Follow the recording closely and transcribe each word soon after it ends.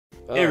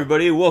Hey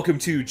everybody, welcome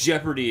to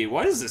Jeopardy!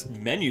 Why does this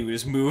menu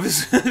just move?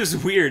 This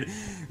is weird.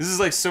 This is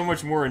like so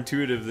much more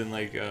intuitive than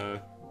like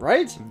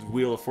right?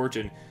 Wheel of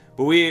Fortune.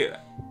 But we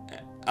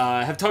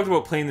have talked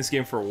about playing this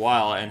game for a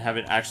while and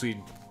haven't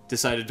actually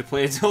decided to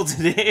play it till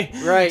today.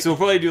 Right. So we'll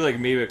probably do like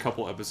maybe a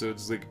couple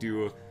episodes, like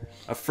do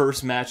a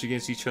first match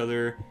against each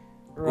other.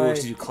 Right. We'll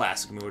just do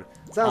classic mode.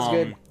 Sounds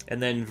good.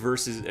 And then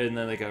versus, and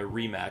then like a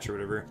rematch or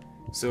whatever.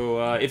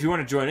 So if you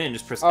want to join in,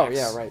 just press Oh X.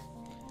 yeah, right.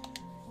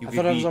 You I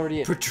thought I was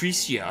already in.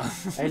 Patricia.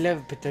 I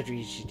love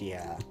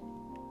Patricia.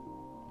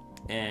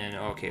 And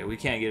okay, we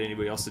can't get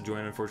anybody else to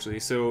join, unfortunately.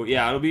 So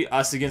yeah, it'll be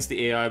us against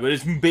the AI, but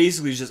it's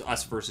basically just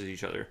us versus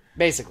each other.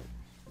 Basically.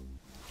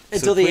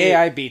 Until the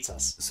AI beats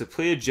us. So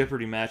play a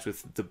Jeopardy match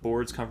with the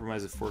boards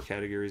comprised of 4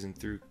 categories and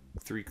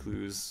three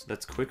clues.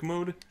 That's quick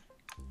mode?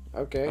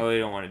 Okay. Oh, you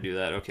don't want to do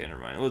that. Okay, never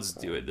mind. Let's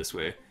do it this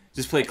way.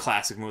 Just play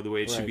classic mode the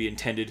way it should be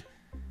intended.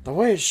 The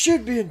way it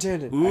should be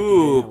intended.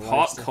 Ooh,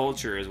 pop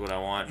culture is what I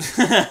want.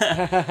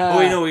 Oh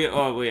wait, no, wait.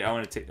 Oh wait, I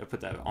want to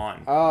put that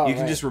on. Oh, you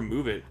can just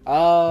remove it.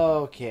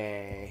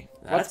 Okay.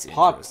 That's What's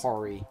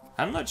potpourri?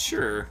 I'm not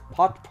sure.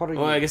 Potpourri.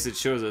 Oh, I guess it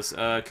shows us.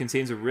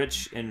 Contains a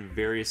rich and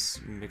various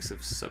mix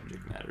of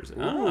subject matters.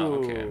 Oh,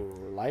 okay.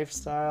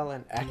 Lifestyle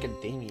and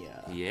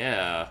academia.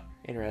 Yeah.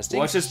 Interesting.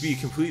 Watch us be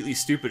completely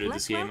stupid at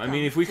this game. I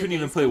mean, if we couldn't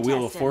even play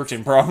Wheel of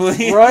Fortune,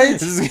 probably. Right?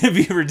 This is gonna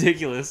be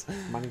ridiculous.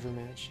 Money for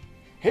match.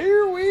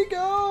 Here we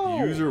go!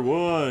 User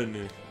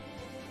 1.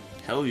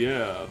 Hell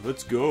yeah,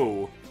 let's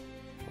go.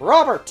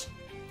 Robert!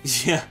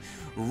 Yeah,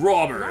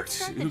 Robert. Let's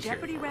start the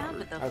Jeopardy round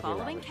with the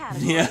following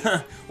categories.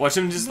 Yeah, watch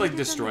him just like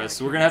destroy us.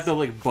 So we're gonna have to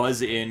like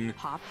buzz in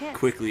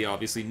quickly,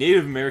 obviously.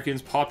 Native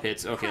Americans, pop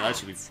hits. Okay, that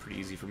should be pretty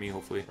easy for me,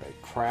 hopefully.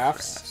 Right.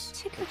 Crafts.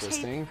 Ticker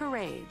Interesting. tape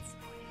parades.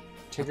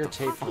 Ticker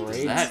tape What does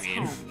parades. that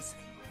mean? Homes.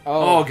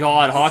 Oh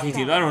god, hockey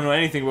teams. I don't know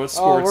anything about Oh,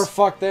 sports. we're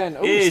fucked then.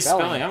 Ooh, Hey,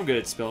 spelling. spelling. I'm good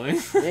at spelling.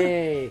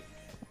 Yay.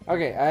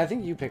 Okay, I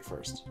think you pick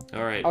first.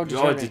 Alright. Oh,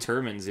 Oh, it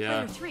determines,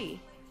 yeah. Player 3.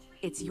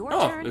 It's your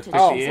Oh, turn let's to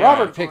pick Oh, the AI.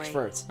 Robert picked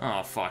first.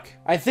 Oh, fuck.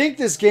 I think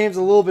this game's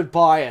a little bit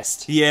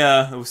biased.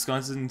 Yeah,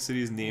 Wisconsin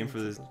City's name for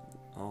this.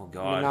 Oh,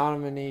 God.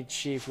 Menominee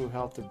chief who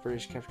helped the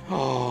British capture.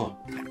 Oh,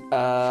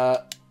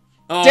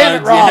 Oh,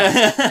 damn it, Rob!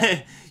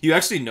 yeah. You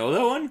actually know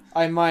that one?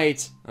 I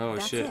might. Oh,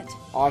 That's shit. it.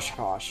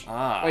 Oshkosh.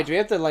 Ah. Wait, do we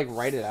have to like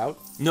write it out?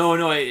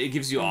 No, it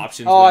gives you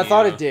options. Oh, when I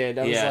thought you, it did.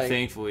 I was yeah, like-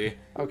 thankfully.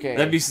 Okay.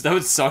 That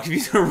would suck if you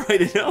didn't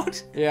write it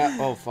out. Yeah.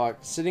 Oh fuck.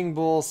 Sitting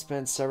Bull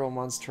spent several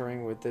months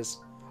touring with this.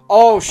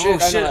 Oh shit. Oh I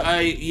know shit!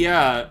 that.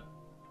 Yeah.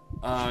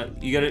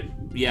 You gotta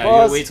you Buzz.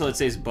 gotta wait till it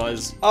says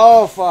buzz.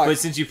 Oh fuck. But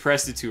since you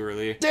pressed it too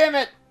early. Damn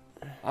it.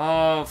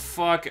 Oh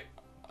fuck.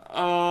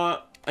 I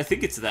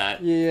think it's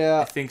that. Yeah.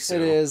 I think so.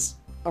 It is.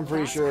 I'm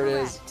pretty That's sure it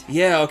is. correct.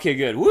 Yeah. Okay.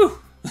 Good. Woo.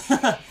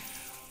 I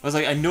was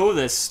like, I know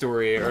this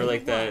story, or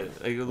like that.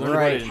 I learned about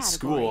Right. it in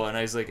school, and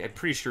I was like, I'm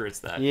pretty sure it's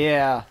that.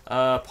 Yeah.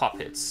 Pop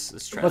hits.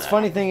 Let's try What's that.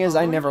 funny thing is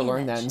I never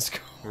learned that in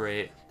school.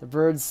 Right. The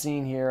birds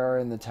seen here are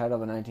in the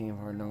title of a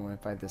 1984 novel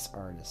by this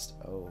artist.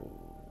 Oh.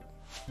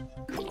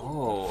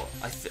 Oh.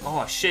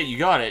 Oh shit! You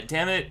got it.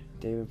 Damn it.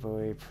 David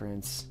Bowie,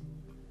 Prince.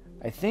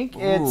 I think Ooh.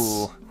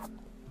 it's.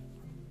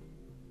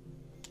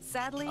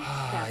 Sadly,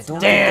 I that's don't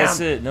not think Damn. that's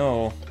it.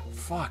 No.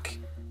 Fuck.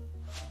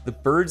 The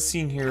bird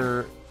scene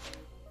here.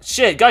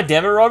 Shit! God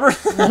damn it, Robert!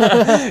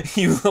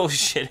 You little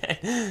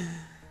shithead.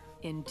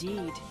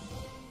 Indeed.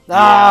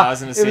 Ah, I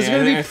was gonna say, it was gonna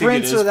I be think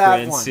Prince it is or that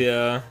Prince, one.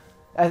 Yeah.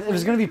 It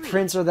was gonna be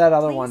Prince or that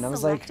other one. I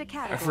was like,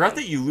 I forgot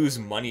that you lose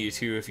money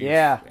too if you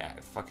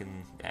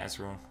fucking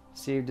answer wrong.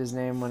 received his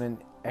name when an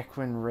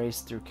equine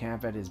raced through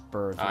camp at his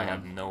birth. I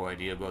have no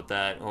idea about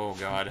that. Oh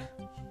god.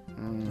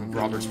 Mm.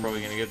 Robert's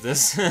probably gonna get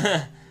this.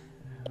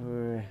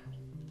 Uh,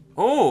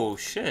 Oh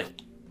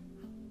shit.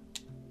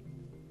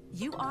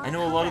 You are I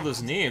know a lot of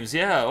those names.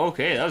 Yeah,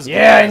 okay, that was a good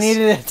Yeah, I guess.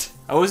 needed it.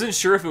 I wasn't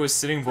sure if it was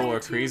Sitting Bull or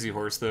Crazy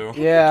Horse though.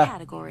 Yeah.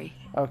 category.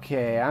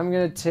 Okay, I'm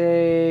gonna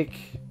take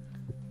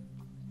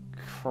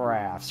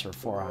crafts for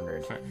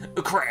 400.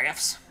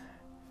 Crafts.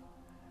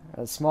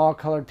 Small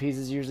colored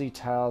pieces, usually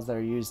tiles that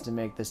are used to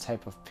make this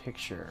type of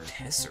picture.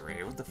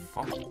 Tesserae, what the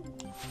fuck?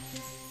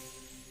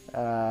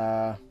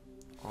 I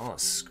Oh,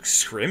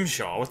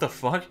 Scrimshaw, what the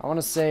fuck? want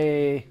to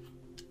say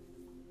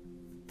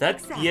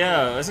That,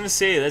 yeah, I was gonna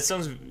say, that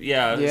sounds,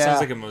 yeah, it Yeah. sounds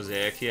like a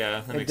mosaic,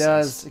 yeah, that it makes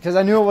does sense. because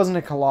I knew it wasn't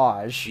a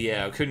collage.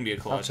 Yeah, it couldn't be a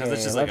collage, Okay,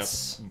 that's just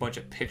let's- like a bunch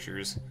of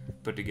pictures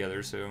put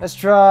together, so, Let's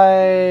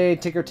try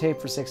ticker tape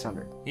for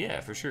 600. yeah,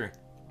 for sure.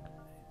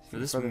 For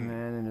this For the one,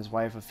 man and his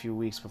wife a few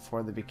weeks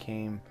before he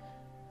became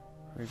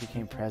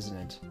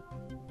president.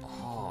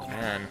 oh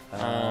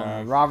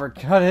man, Robert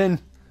cut in.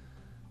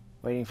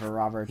 Waiting for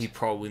Robert. he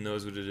probably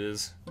knows what it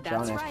is.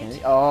 John That's F. right.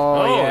 Kennedy.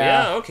 Oh,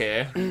 yeah.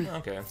 okay,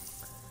 okay,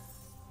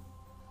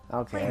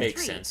 Okay.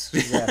 makes sense.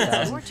 Yeah,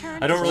 1,000. Your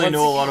turn I don't to really choose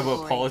know a the lot about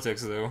category.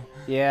 politics, though.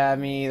 Yeah,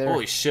 me either.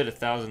 Holy shit,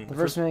 1,000. The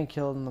first man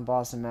killed in the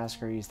Boston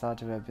Massacre, he's thought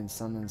to have been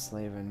son and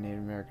slave of a Native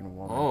American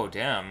woman. Oh,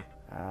 damn.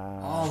 Uh,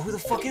 Oh, who the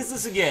fuck is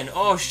this again?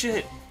 Oh,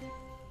 shit.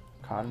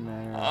 Cotton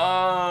Mather.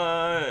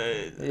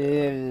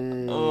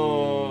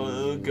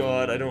 Oh,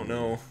 God, I don't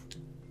know.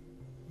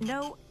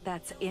 No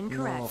That's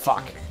incorrect. Oh,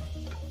 fuck.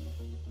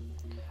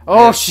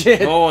 Oh,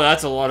 shit. Oh,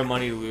 that's a lot of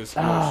money to lose.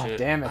 Oh, Ah, shit.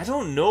 damn it. I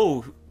don't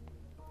know.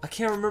 I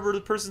can't remember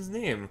the person's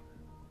name.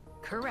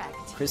 Correct.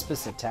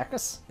 Crispus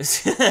Atticus?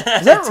 Is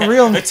that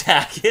real?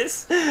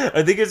 Atticus?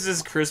 I think it's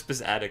just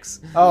Crispus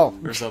Attucks. Oh.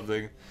 Or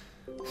something.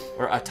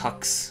 Or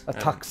Attucks.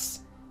 Attucks.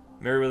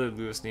 Meriwether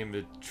Lewis named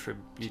a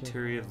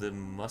tributary of the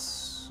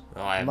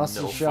Oh, I have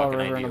Muscle no Shell fucking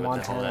River idea in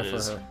what the hell Montana that for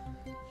is. her.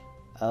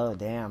 Oh,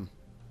 damn.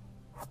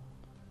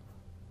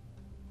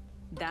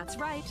 That's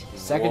right.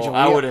 Second Whoa,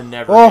 I would have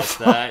never Oh, guessed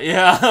that.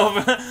 Yeah.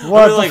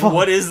 What the like, fuck?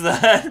 what is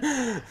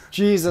that?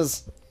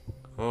 Jesus.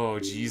 Oh,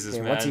 Jesus,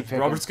 Okay, man. what's he picking?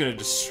 Robert's gonna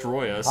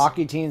destroy us.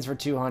 Hockey teams for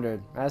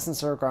 200. Madison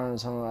Square Garden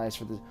is home of ice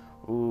for the.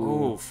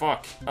 Ooh. Oh,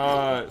 fuck.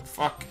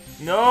 Fuck.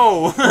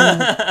 No!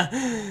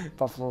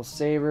 Buffalo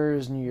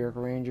Sabres, New York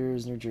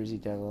Rangers, New Jersey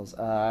Devils.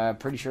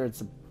 Pretty sure it's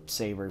the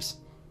Sabres.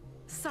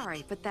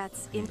 Sorry, but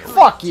that's incorrect.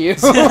 Fuck you!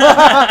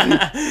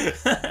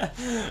 I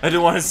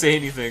didn't want to say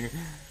anything.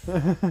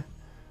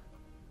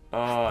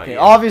 Okay,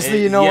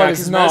 obviously you know what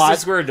it's not.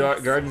 Madison Square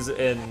Garden's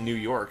in New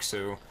York,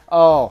 so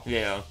Oh,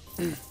 yeah.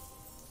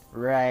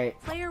 right.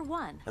 Player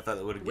 1. I thought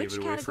that would have Which gave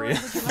it away for category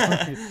you.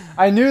 would you like?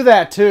 I knew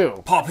that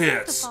too. Pop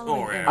hits!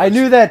 Oh, yeah. I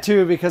knew that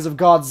too because of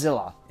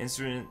Godzilla.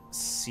 Instrument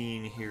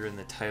seen here in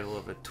the title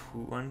of a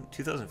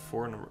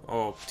 2004 number.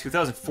 Oh,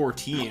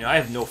 2014. I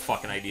have no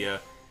fucking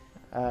idea.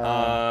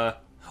 Oh,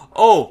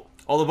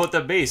 All About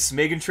That Bass,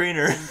 Megan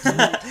Trainor.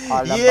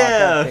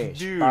 Yeah,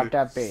 dude. About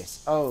that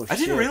bass. Oh, shit. I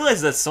didn't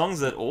realize that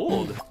song's that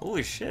old.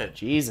 Holy shit.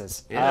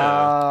 Jesus.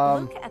 Yeah.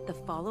 Look at the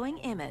following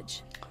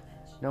image.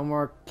 No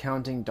more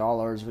counting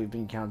dollars. We've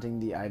been counting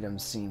the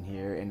items seen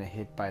here in a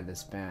hit by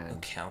this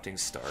band. Counting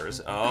stars.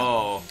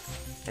 Oh,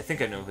 I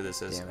think I know who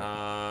this is.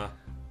 Damn it.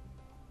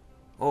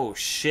 Oh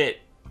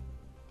shit.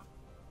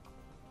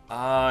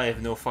 I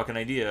have no fucking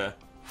idea.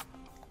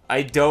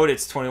 I doubt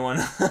it's 21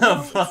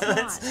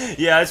 Pilots.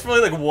 Yeah, it's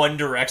probably like One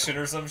Direction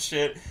or some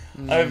shit.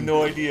 I have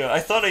no idea. I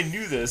thought I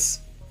knew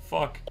this.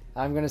 Fuck.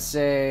 I'm gonna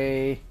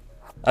say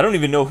I don't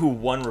even know who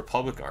One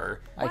Republic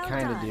are. I Well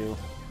kind of done. do.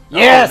 Oh,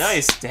 Yes!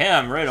 nice.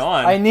 Damn, right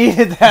on. I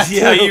needed that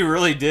Yeah, too. you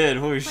really did.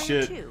 Holy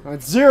Player shit. 2.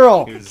 It's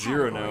 0. You're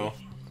 0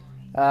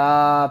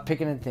 now.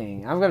 Picking a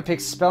thing. I'm gonna pick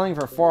spelling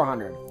for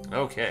 400.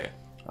 Okay.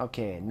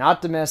 Okay,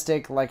 not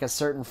domestic like a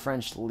certain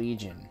French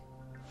legion.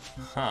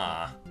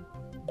 Huh.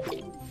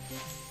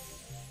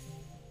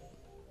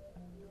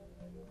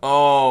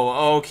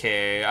 Oh,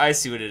 okay. I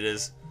see what it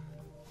is.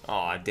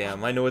 Aw,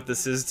 damn. I know what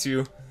this is,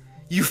 too.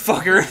 You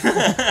fucker.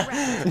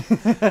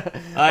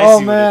 I Oh,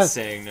 see man. what it's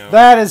saying now.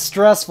 That is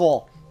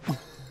stressful.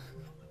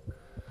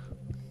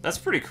 That's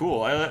pretty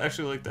cool. I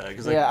actually like that.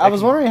 Cause Yeah, I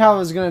was wondering how it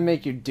was gonna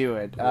make you do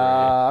it.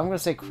 Right. I'm gonna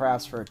say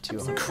crafts for Observe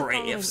 200. the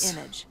following Crafts.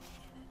 image.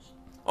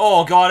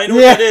 Oh god, I know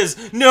Yeah. what that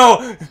is.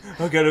 No,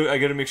 I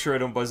gotta make sure I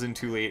don't buzz in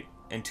too late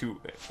and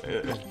too.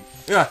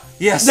 Yeah,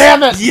 yes.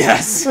 Damn it!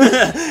 Yes.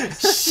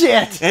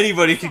 Shit!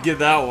 Anybody could get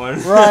that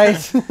one.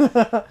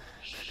 Right.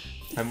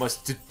 I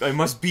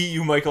must beat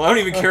you, Michael. I don't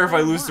even care if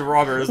I lose to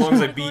Robert as long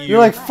as I beat you. You're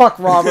like, fuck,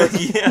 Robert.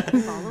 Yeah.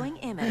 Following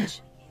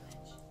image.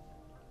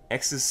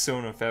 X's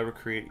sewn on fabric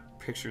create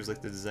pictures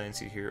like the design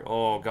see here.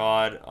 Oh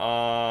god.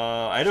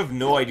 I have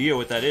no idea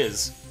what that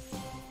is.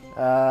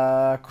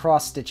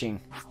 Cross stitching.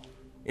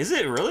 Is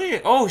it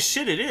really? Oh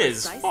shit, it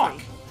is. Precisely.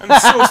 Fuck. I'm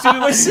so stupid.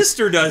 My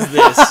sister does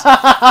this.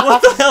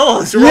 What the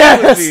hell is wrong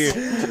Yes!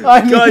 with me?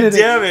 I God needed it.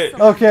 damn it.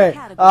 Okay.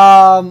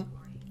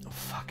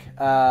 Fuck.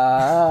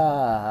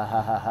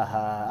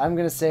 I'm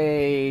gonna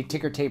say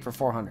ticker tape for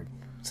 400.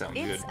 Sounds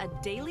good. It's a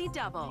daily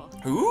double.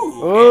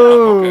 Ooh.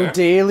 Oh, yeah, okay.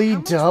 daily How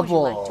much would you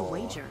like to double.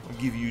 wager? I'll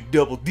give you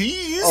double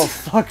D's. Oh,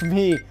 fuck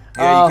me.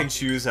 Yeah, you can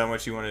choose how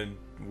much you want to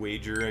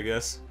wager, I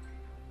guess.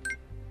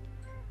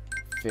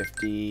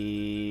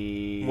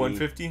 50.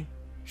 150?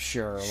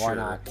 Sure, why Sure.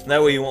 not?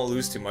 That way you won't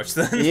lose too much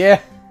then. Yeah.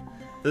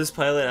 This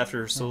pilot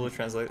after solo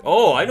translate.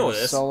 Oh, I know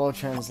this. Solo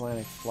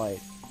transatlantic flight.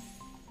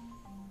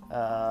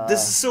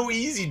 This is so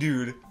easy,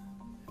 dude.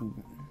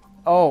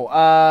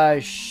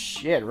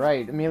 Shit,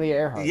 right. Amelia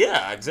Earhart.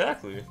 Yeah,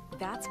 exactly.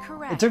 That's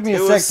correct. It took me a It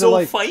sec was to so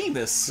like.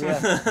 famous.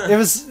 Yeah. It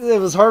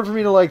was hard for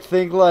me to like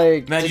think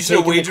like. Man, to you should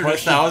have take in the wagered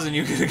question. 1,000.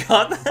 You could have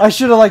got that. I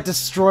should have like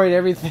destroyed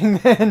everything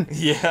then.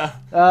 Yeah.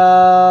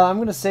 I'm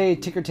gonna say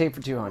ticker tape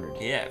for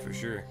 200. Yeah, for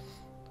sure.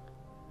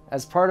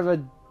 As part of a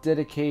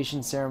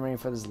dedication ceremony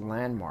for this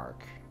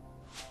landmark.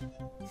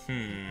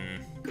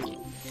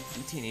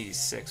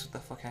 1886. What the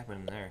fuck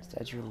happened in there?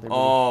 Statue of Liberty.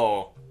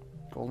 Oh,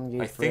 Golden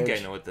Gate I think Bridge.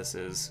 I know what this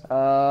is.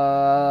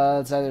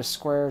 It's either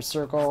square,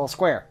 circle,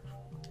 square.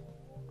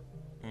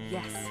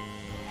 Yes.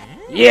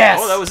 Yes!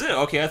 Oh, that was it.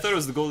 Okay, I thought it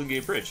was the Golden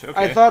Gate Bridge.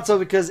 Okay. I thought so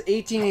because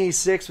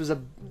 1886 was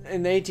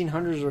in the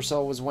 1800s or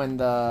so was when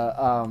the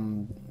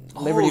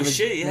Liberty Oh was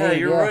shit! Yeah, made,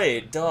 you're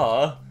right.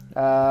 Duh.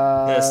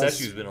 Yeah, the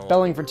statue's been a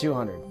spelling for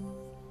 200.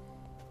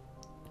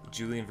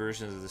 Julian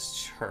versions of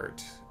this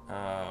chart.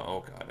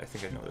 Oh god, I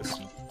think I know this.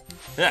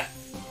 Yeah,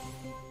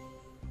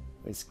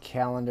 It's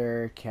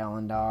calendar,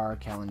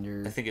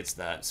 calendar. I think it's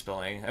that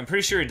spelling. I'm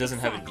pretty sure it doesn't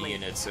have an E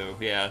in it, so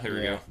yeah, there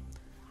we Yeah. go.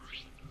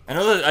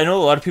 I know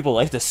a lot of people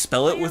like to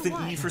spell it with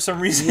an E for some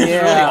reason. It's really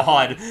Yeah.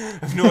 odd. I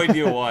have no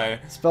idea why.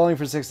 Spelling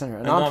for 600. A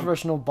And,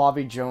 non-professional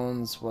Bobby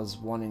Jones was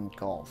one in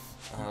golf.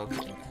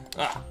 Okay.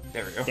 Ah,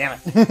 there we go. Damn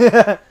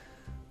it.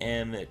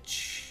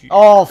 Amateur.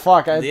 Oh,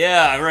 fuck.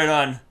 Yeah, right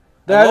on.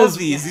 That I love is-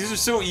 these. These are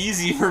so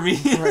easy for me.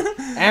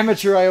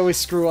 Amateur, I always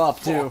screw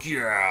up, too. Fuck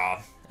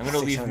yeah. I'm gonna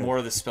leave 600. more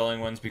of the spelling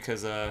ones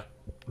because,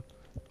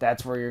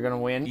 That's where you're gonna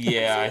win.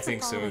 yeah, I Choose the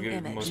think so. following Get the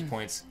image. most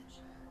points.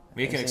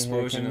 Make an Saying here,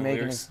 explosion can in the make an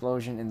lyrics.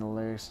 explosion in the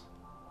lyrics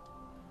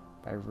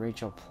by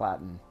Rachel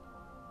Platten.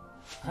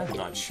 I'm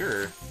not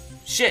sure.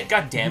 Shit,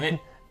 god damn it.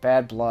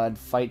 Bad Blood,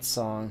 Fight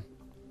Song,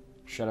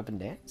 Shut Up and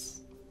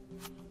Dance?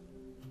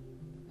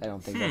 I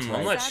don't think that's I'm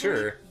right. not Sadly,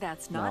 sure.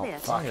 That's not No,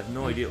 it. fuck. I have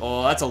no idea.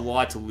 Oh, that's a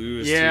lot to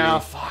lose, Yeah,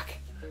 too. fuck.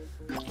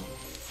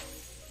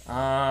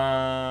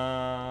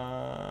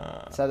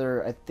 Uh, It's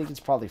either, I think it's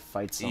probably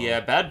Fight Song. yeah,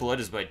 Bad Blood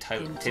is by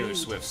Taylor Indeed.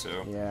 Swift,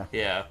 so Yeah.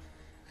 yeah.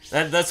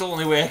 That's the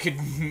only way I could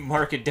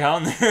mark it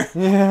down there.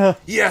 Yeah.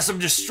 Yes, I'm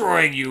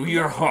destroying you.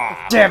 You're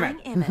hot. Damn it!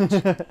 Following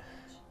image.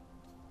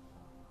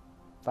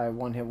 By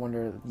one hit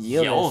wonder,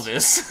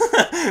 Yelvis.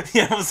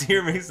 The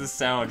atmosphere makes the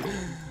sound.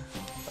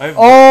 I've,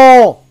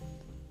 Oh!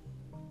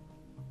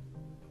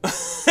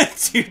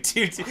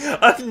 dude,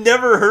 I've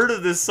never heard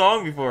of this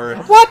song before.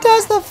 What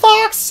does the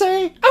fox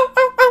say?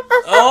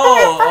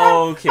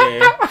 Oh, okay.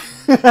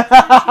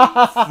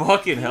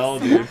 Fucking hell,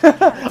 dude. But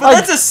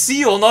that's a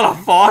seal, not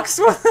a fox.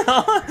 What the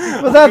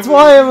hell? But that's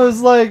why it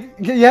was like,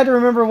 you had to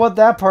remember what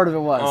that part of it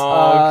was.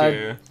 Oh,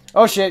 okay.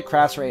 Oh shit,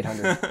 crafts for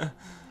 800.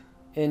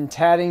 In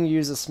tatting,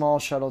 use a small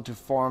shuttle to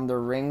form the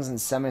rings and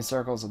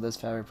semicircles of this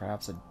fabric,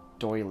 perhaps a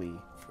doily.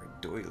 For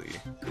a doily.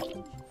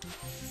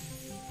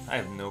 I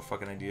have no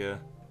fucking idea.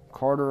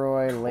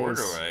 Corduroy lace.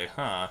 Corduroy,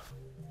 huh?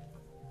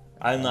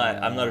 I'm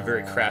not a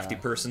very crafty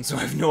person, so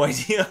I have no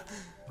idea.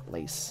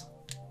 Lace.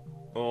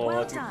 Oh, Well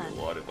that's gonna be a done.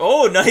 lot of.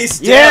 Oh, nice.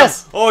 Damn.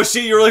 Yes! Oh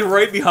shit, you're like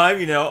right behind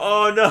me now.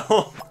 Oh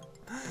no.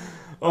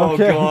 Oh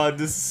Okay. god,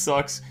 this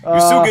sucks. You're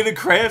so Uh, good at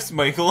crafts,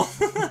 Michael.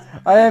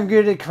 I am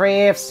good at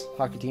crafts.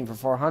 Hockey team for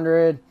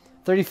 400.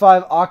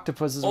 35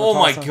 octopuses. were Oh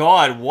my tossed on-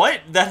 god, what?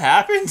 That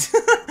happened?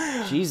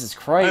 Jesus I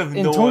Christ. have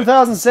In no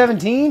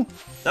 2017?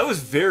 That was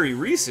very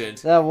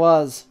recent. That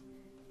was.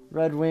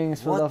 Red Wings,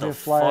 What Philadelphia the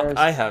Flyers. fuck?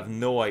 I have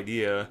no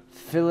idea.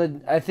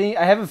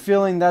 I have a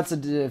feeling that's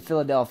a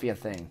Philadelphia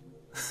thing.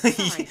 Sorry,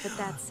 but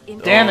that's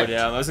incorrect. Damn Oh, it.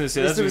 damn, I was gonna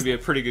say This that's gonna was- be a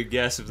pretty good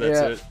guess if that's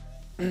Yeah.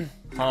 it.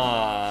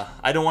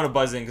 I don't want to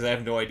buzz in because I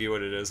have no idea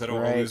what it is. I don't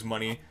want Right. to lose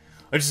money.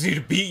 I just need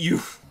to beat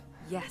you.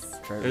 Yes.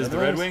 Is it the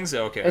Red Wings?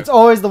 Okay. It's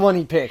always the one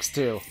he picks,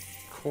 too.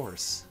 Of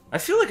course. I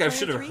feel like I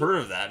should have 23? heard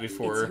of that It's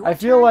before. your I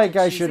feel turn like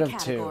to I choose should a have,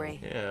 too. category.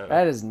 Yeah.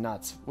 That is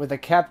nuts. With a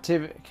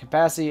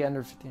capacity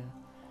under 50.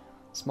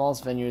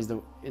 Smallest venue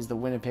is the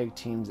Winnipeg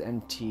team's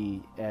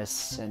MTS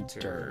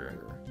Center.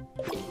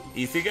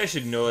 You think I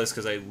should know this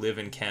because I live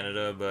in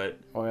Canada, but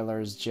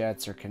Oilers,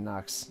 Jets, or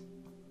Canucks?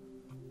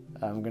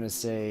 I'm gonna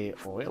say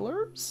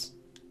Oilers?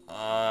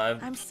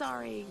 I'm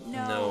sorry.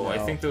 No. no, I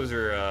think those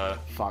are.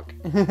 Fuck.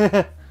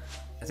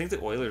 I think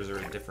the Oilers are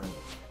a different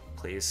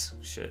place.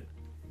 Shit.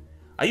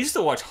 I used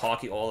to watch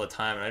hockey all the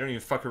time, and I don't even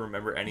fucking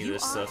remember any of You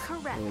this are stuff.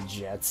 correct. The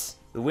Jets.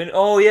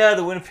 Oh yeah,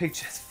 the Winnipeg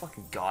Jets.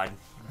 Fucking god.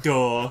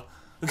 Duh.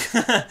 I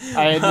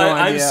had no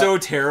I'm idea. so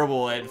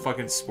terrible at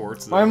fucking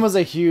sports. Though. Mine was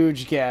a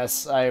huge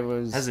guess. I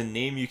was. Has a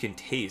name you can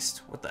taste.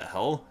 What the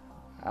hell?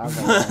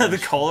 Avalanche. The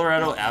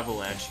Colorado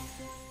Avalanche.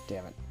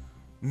 Damn it.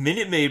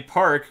 Minute Maid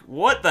Park.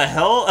 What the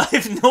hell? I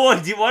have no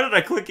idea. Why did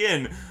I click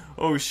in?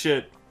 Oh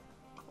shit.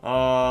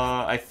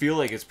 I feel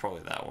like it's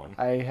probably that one.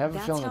 I have a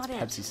That's feeling it's not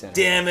it. Pepsi Center.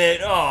 Damn it.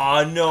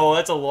 Oh no,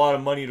 that's a lot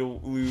of money to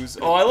lose.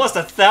 Oh, I lost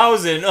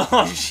 1,000.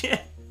 Oh shit.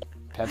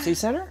 Pepsi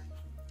Center?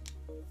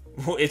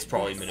 Well, it's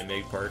probably Minute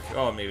Maid Park.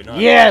 Oh, maybe not.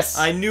 Yes!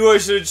 I knew I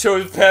should have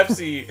chose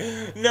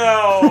Pepsi.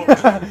 No.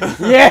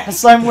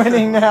 Yes, I'm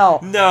winning now.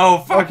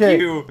 No, fuck Okay.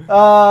 you. It can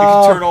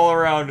turn Uh, all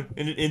around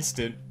in an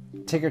instant.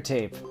 ticker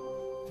tape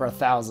for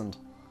 1,000.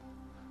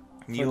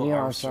 Neil Neil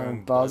Armstrong,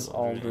 Armstrong, Buzz Buzz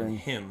Aldrin, Aldrin.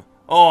 him.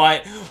 Oh, I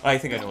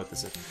think I know what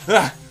this is.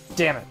 Ah,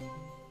 Damn it.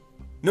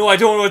 no, I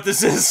don't know what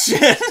this is.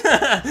 Shit.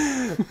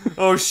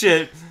 Oh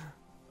shit.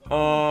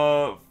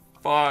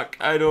 Fuck.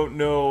 I don't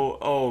know.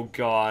 Oh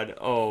god.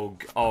 Oh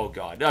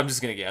god. I'm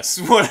just gonna guess.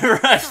 Whatever.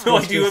 I have no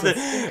idea what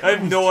I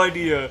have no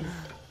idea.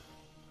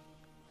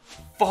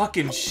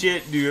 Fucking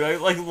shit, dude. I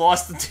like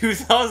lost the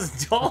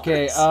 $2,000.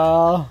 Okay,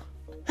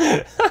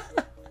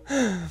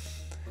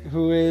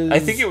 who is... I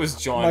think it was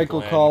John Michael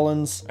Glenn.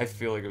 Collins. I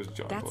feel like it was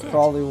John That's Glenn. it.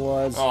 Probably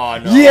was. Oh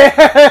no.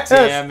 Yes!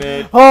 Damn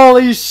it.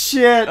 Holy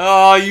shit!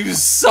 Oh, you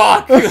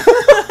suck.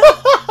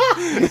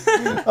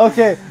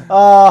 Okay,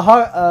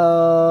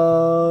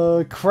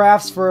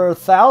 crafts for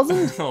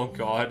 1,000? Oh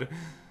god.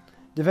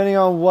 Depending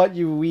on what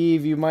you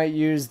weave, you might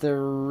use the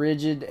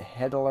rigid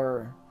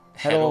heddle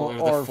Heddle,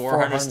 or the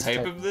 400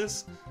 type of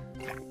this?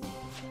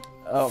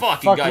 Oh,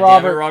 Fucking fuck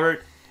goddamn it,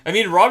 Robert. I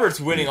mean,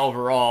 Robert's winning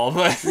overall,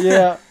 but...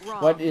 Yeah.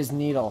 Wrong. What is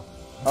needle?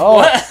 Oh,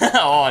 What?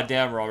 Oh,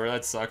 damn, Robert,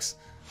 that sucks.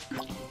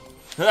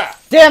 Ah,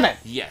 damn it!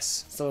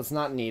 yes. So it's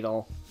not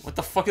needle. What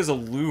the fuck is a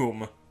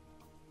loom?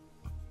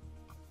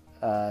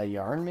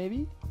 Yarn,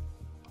 maybe?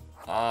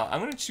 I'm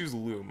gonna choose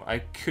loom. I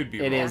could be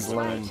wrong. It is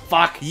loom.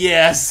 Fuck!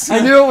 Yes! I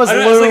knew it was loom!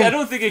 I was like, I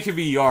don't think it could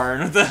be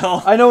yarn. What the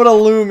hell? I know what a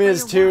loom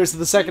is, too, so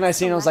the second I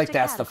seen it, I was like,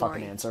 that's the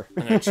fucking answer.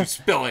 I'm gonna choose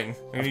spelling.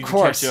 I need to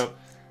catch up.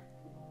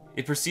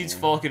 It precedes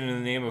Falcon in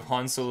the name of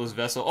Han Solo's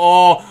vessel.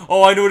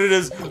 Oh, I know what it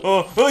is.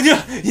 Oh,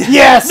 yeah!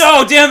 Yes!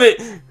 No, damn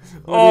it!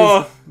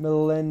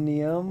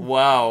 Millennium.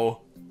 Wow.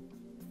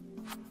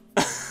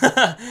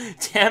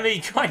 Damn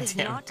it,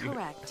 goddamn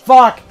it.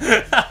 Fuck!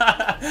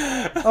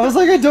 I was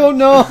like, I don't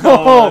know.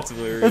 Oh, that's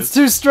hilarious. It's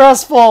too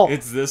stressful.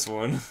 It's this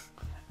one.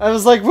 I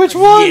was like, which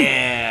one?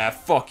 Yeah,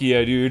 fuck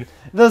yeah, dude.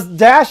 The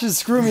dashes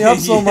screw me up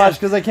so much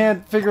because I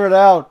can't figure it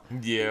out.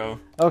 Yeah.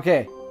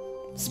 Okay.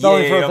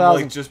 Spelling for 1,000. I'm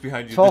like just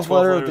behind you. 12th The 12th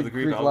letter letter of of the the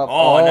Greek Greek alphabet.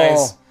 alphabet.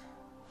 Oh,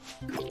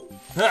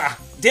 nice. Ah,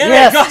 damn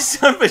Yes! it, God,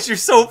 son of a bitch, you're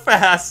so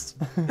fast.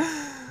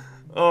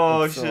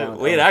 Oh, It's shit.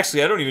 Wait,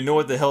 actually, I don't even know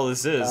what the hell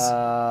this is.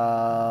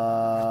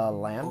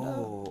 Lambda?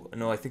 Oh,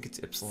 no, I think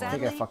it's Epsilon. I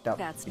think I fucked up.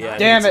 Yeah,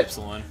 Damn it!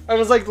 Epsilon. I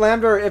was like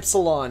Lambda or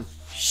Epsilon.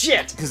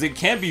 Shit! Because it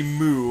can't be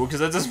Mu,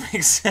 because that doesn't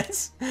make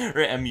sense.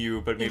 Or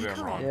MU, but maybe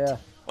I'm wrong. Yeah.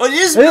 Oh, it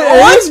is It Mu!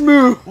 What? is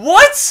Mu!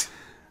 What?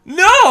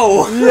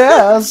 No!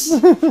 Yes!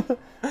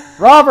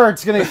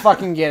 Robert's gonna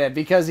fucking get it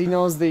because he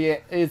knows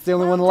it's the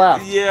only one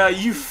left. Yeah,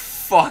 you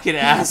fucking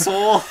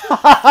asshole.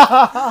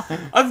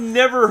 I've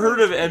never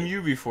heard of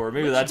MU before.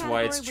 Maybe that's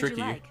why it's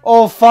tricky.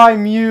 Oh, Phi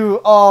Mu.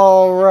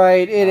 Oh,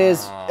 right. It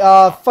is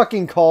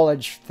fucking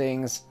college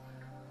things.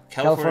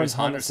 California's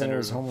Honda Center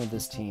is home of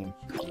this team.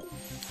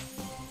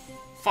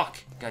 Fuck.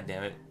 God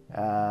damn it.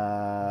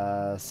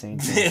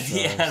 St.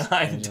 The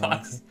Anaheim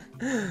Ducks.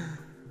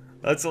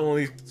 That's the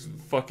only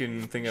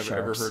fucking thing I've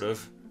ever Sharks. heard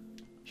of.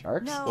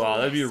 Sharks? No, Wow,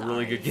 that'd be a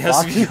really good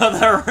guess Fuck. if you got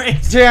that right.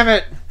 Damn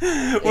it!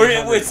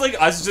 It's like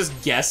us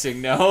just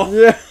guessing now.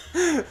 Yeah.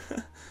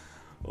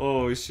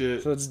 Oh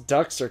shit. So it's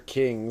ducks or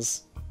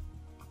kings?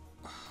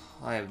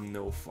 I have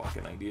no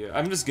fucking idea.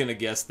 I'm just gonna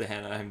guess the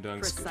Anaheim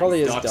Ducks.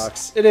 Probably is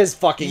ducks. It is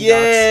fucking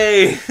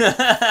Yay!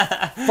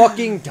 ducks.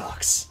 Fucking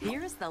ducks.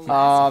 Here's the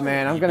Oh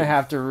man, I'm gonna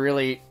have to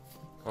really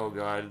Oh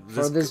god.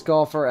 for this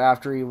golfer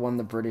after he won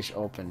the British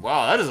Open.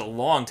 Wow, that is a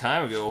long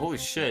time ago. Holy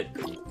shit.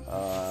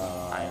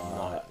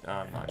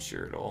 I'm not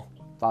sure at all.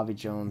 Bobby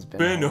Jones.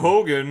 Ben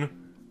Hogan.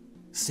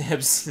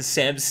 Sam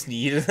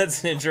Snead.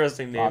 That's an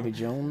interesting name. Bobby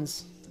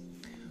Jones.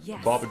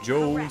 Yes. Bobby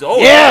Jones. Oh,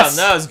 Yes!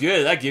 yeah, that was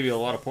good. That gave you a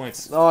lot of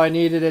points. Oh, I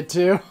needed it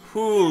too.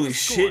 Holy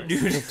shit,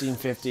 dude.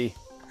 1550.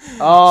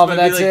 Oh, but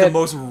that's be like it. the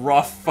most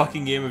rough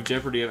fucking game of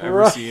Jeopardy I've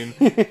ever seen.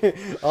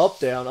 Up,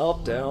 down,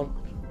 up, down.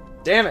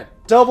 Damn it.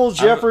 Double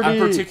Jeopardy. I'm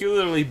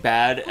particularly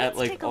bad at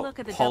like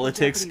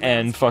politics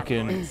and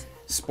fucking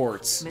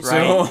sports. Right?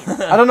 So,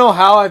 I don't know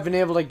how I've been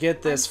able to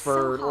get this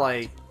for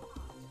like,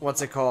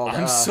 what's it called?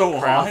 I'm so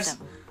hot.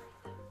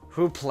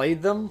 Who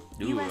played them?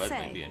 Ooh, that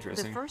might be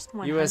interesting.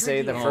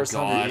 USA, the first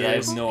 100 God, I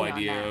years. have no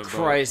idea.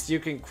 Christ, you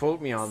can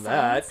quote me on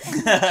that.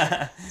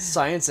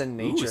 Science and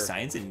nature. Ooh,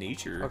 science and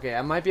nature. Okay,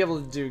 I might be able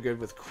to do good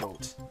with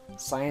quote.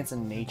 Science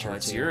and nature. Oh,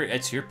 it's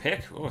your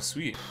pick. Oh,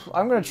 sweet.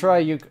 I'm gonna try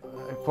you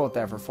quote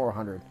that for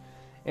 400.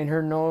 In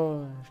her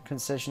no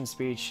concession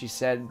speech, she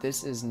said,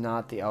 "This is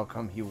not the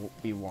outcome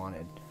we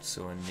wanted."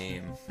 So a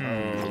name.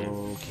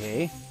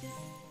 Okay.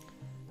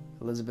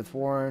 Elizabeth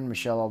Warren,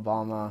 Michelle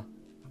Obama.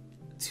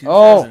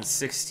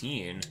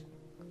 2016.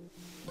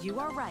 You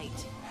are right.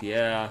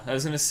 Yeah, I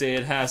was gonna say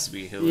it has to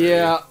be Hillary.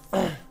 Yeah.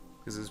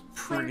 Because it's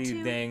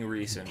pretty dang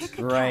recent.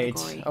 Right.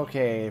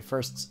 Okay,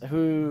 first,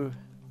 who...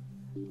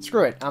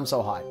 Screw it, I'm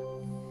so hot.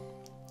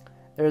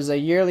 There's a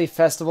yearly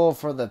festival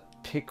for the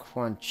Pick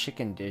One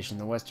chicken dish in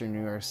the western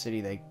New York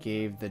City that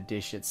gave the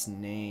dish its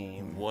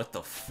name. What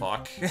the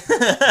fuck?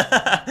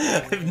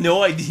 I have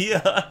no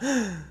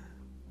idea.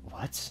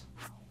 What?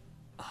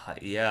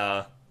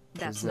 Yeah.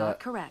 That's not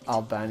correct.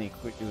 Albany.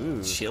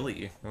 Ooh.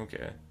 Chili.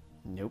 Okay.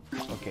 Nope.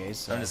 Okay,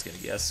 so... I'm just gonna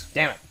guess.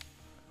 Damn it.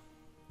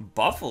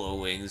 Buffalo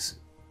wings.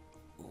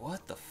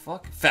 What the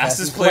fuck?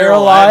 Fastest player player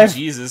alive? alive?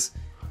 Jesus.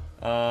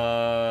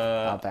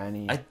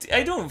 Albany.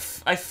 I don't...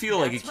 I feel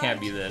like it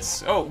can't be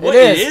this. Oh, It what?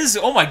 is. It is?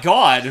 Oh my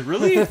god.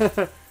 Really?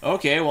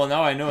 Okay, well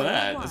now I know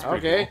that. That's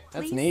pretty Okay, cool.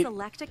 that's Please neat.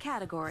 select a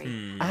category.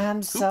 And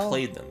Who so...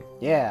 played them?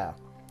 Yeah.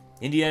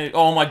 Indiana...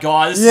 Oh my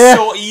god, this Yeah. is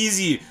so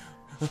easy.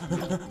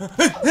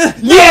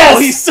 Yes! Oh,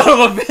 you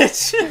son of a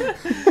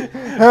bitch!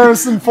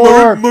 Harrison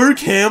Ford! Mark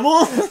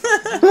Hamill?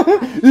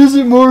 Is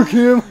it Mark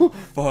Hamill?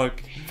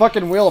 Fuck.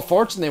 Fucking Wheel of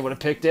Fortune, they would have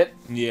picked it.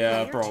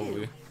 Yeah, Player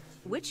probably.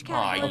 Which Aw,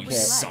 category you would you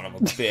son like?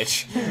 of a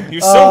bitch.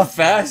 You're so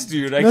fast,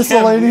 dude. I can't believe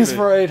Miscellaneous it.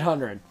 for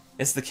 800.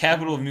 It's the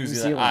capital of New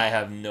Zealand. Zealand. I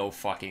have no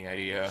fucking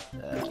idea.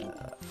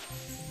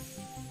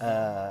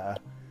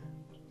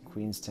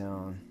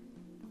 Queenstown.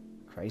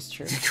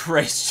 Christchurch?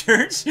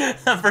 Christchurch?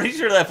 I'm pretty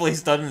sure that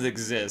place doesn't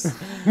exist.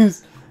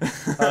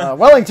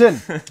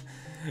 Wellington!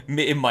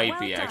 It might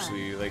be, Well done.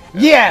 actually. Like,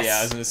 Yes! Yeah,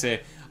 I was gonna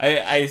say.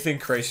 I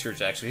think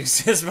Christchurch actually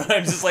exists, but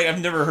I'm just like,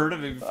 I've never heard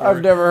of it before.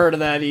 I've never heard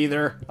of that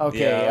either. Okay,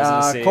 Yeah, I was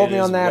gonna say quote it me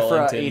is on that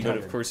Wellington, for 800.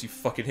 but of course you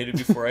fucking hit it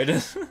before I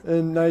did.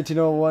 In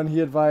 1901,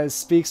 he advised,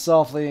 speak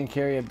softly and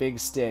carry a big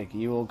stick.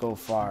 You will go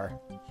far.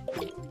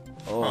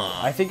 Oh,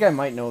 Huh. I think I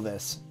might know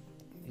this.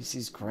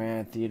 Ulysses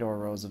Grant, Theodore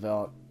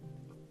Roosevelt.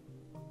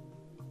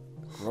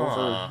 Grover.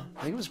 Huh.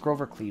 I think it was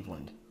Grover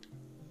Cleveland.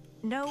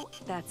 No,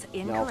 that's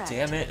incorrect.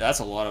 Damn it, that's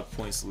a lot of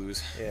points to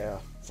lose. Yeah.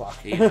 Fuck.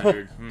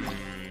 800.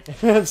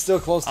 I'm still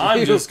close to I'm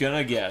you. just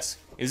gonna guess.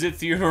 Is it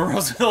Theodore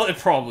Roosevelt? It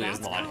probably is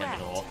That's not him at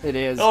correct. all. It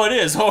is. Oh, it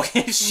is.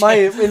 Okay,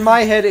 shit. In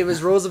my head, it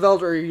was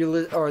Roosevelt or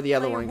the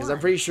other Player one, because I'm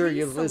one, pretty sure please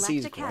Ulysses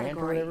select a Grant or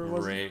category. whatever it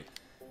was. Right.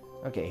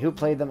 Okay, who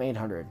played them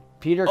 800?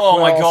 Peter Oh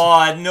my Krause-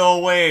 god, no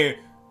way.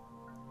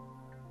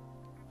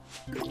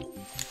 Damn,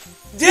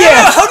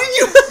 Yes! how did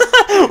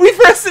you... we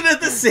pressed it at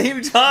the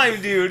same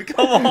time, dude.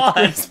 Come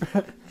on.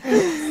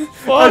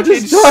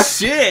 Fucking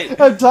shit.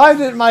 I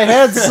timed it in my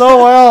head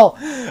so well.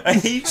 I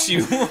hate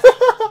you. Which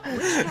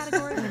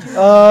category would you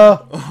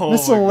Oh my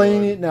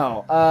Miscellaneous.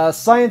 No.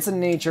 Science and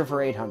Nature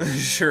for 800.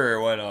 Sure,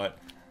 why not?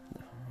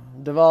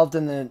 Developed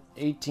in the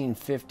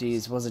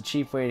 1850s, was a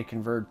cheap way to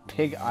convert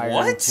pig iron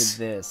What? to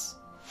this.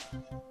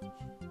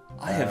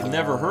 I have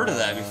never heard of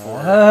that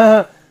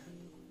before.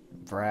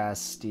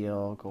 Brass,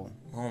 steel, gold.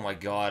 Oh my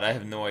god, I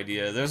have no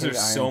idea. Those Pig are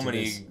so iron to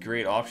many this.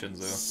 great options,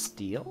 though.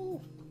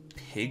 Steel?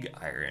 Pig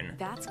iron.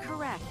 That's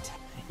correct.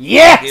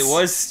 Yes! It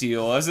was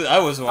steel. I was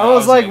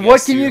like, gonna what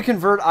guess can too. you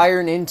convert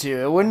iron into?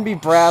 It wouldn't be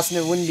brass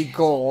and it wouldn't be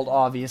gold,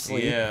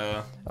 obviously.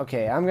 Yeah.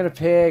 Okay, I'm gonna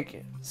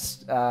pick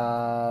this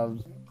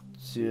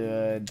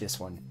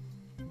one.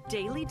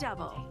 Daily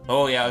double.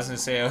 Oh yeah, I was gonna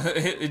say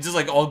it just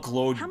like all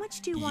glowed. How much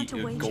do you want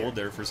to wager? Gold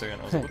there for a second.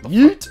 I was like, what the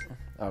Yeet!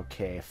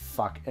 Okay,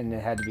 fuck. And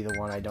it had to be the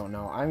one I don't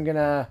know. I'm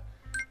gonna...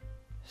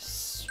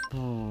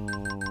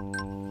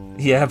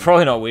 Yeah,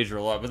 probably not wager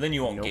a lot, but then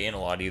you won't Nope. gain a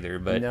lot either.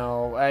 But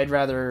No, I'd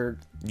rather...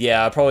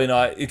 yeah, probably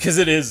not because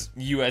it is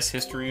U.S.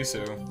 history.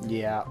 So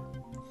Yeah.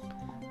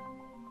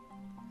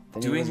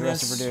 Then Doing he was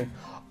arrested this- for doing...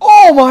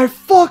 Oh my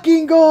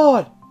fucking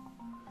god!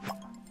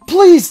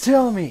 Please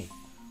tell me!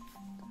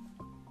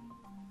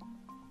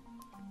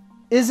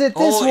 Is it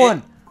this Oh,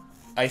 one?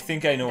 I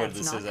think I know what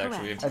That's this not is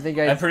actually. correct. I think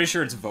I'm pretty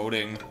sure it's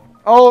voting.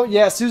 Oh,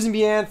 yeah, Susan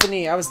B.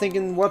 Anthony. I was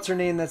thinking, what's her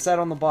name that sat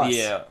on the bus?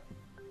 Yeah.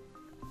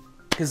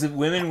 Because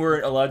women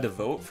weren't allowed to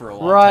vote for a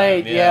long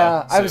Right, time.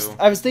 yeah. So...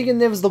 I was thinking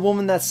there was the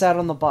woman that sat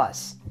on the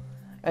bus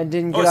and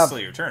didn't Oh, get it's up. still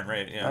your turn,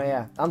 right? Yeah. Oh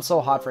yeah, I'm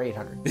so hot for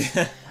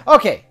 800.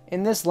 Okay,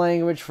 in this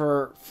language,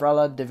 for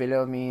Frella de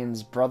Vilo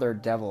means brother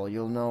devil.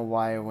 You'll know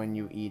why when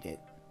you eat it.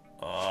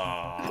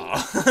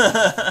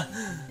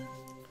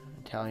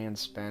 Italian,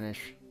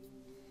 Spanish.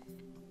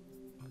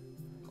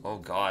 Oh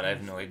god, I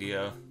have no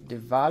idea.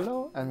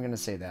 Divalo? I'm gonna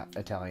say that.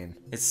 Italian.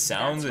 It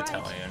sounds That's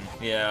right. Italian.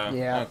 Yeah.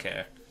 Yeah.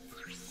 Okay.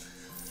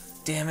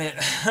 Damn it.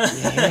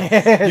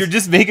 Yes. You're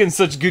just making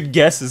such good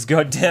guesses.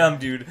 Goddamn,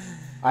 dude.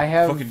 I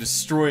have. Fucking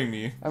destroying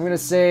me. I'm gonna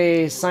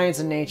say science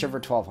and nature for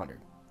 1200.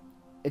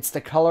 It's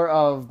the color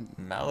of.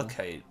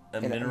 Malachite, a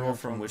And mineral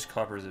from which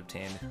copper is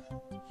obtained.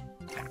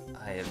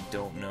 I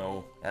don't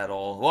know at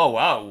all. Whoa,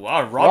 wow,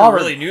 Robert Robert.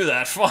 really knew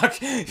that. Fuck.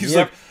 He's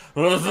Yep.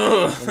 like,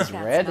 It's That's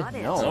red? not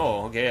it. No.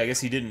 oh, okay. I guess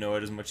he didn't know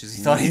it as much as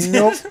he thought he did.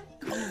 Nope.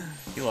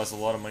 He lost a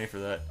lot of money for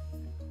that.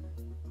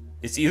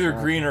 It's either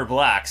green or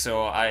black,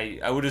 so I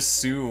would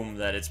assume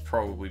that it's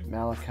probably.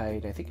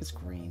 Malachite. I think it's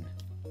green.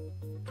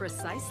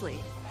 Precisely.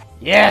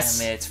 Yes.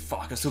 Damn it!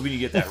 Fuck! I was hoping you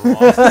get that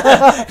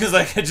wrong because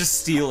I could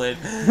just steal it.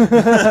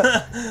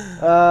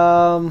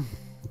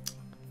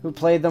 Who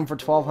played them for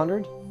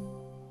 1200?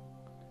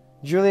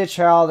 Julia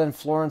Child and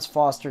Florence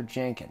Foster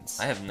Jenkins.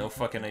 I have no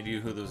fucking idea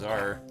who those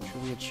are.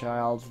 Julia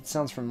Child. It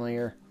sounds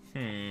familiar.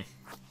 Meryl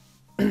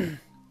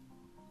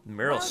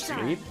Well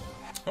Streep. done.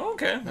 Oh,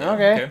 okay. Yeah,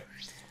 Okay.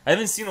 I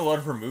haven't seen a lot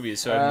of her movies,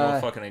 so I have no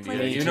fucking idea.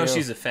 me Even though too.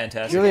 she's a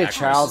fantastic Julia actress.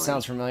 Child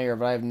sounds familiar,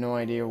 but I have no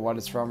idea what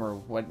it's from or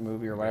what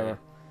movie or whatever.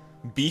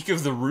 Beak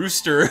of the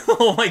Rooster.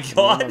 Oh my Name of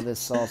god.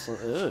 this also.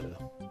 Ugh.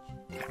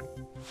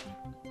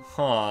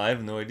 Huh, I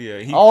have no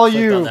idea. He All clicked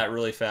you. on that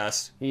really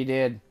fast. He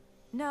did.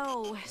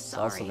 No,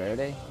 Salsa sorry.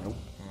 Verde? Nope.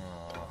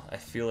 I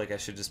feel like I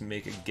should just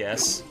make a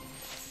guess.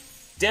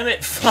 Damn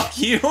it, fuck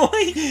you.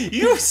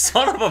 You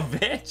son of a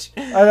bitch.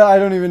 I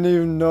don't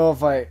even know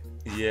if I.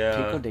 Yeah.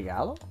 Pico de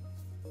Gallo?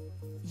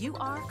 You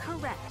are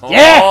correct.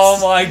 Yes! Oh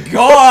my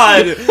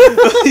god!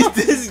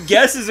 These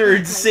guesses are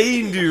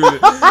insane, dude. What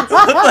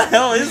the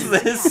hell is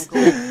this?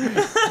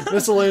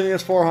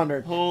 Miscellaneous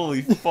 400.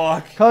 Holy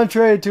fuck.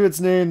 Contrary to its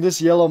name, this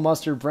yellow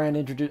mustard brand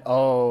introduced.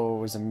 Oh,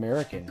 it was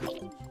American.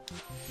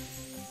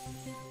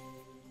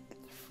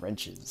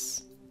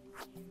 French's.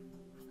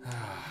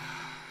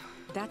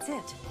 That's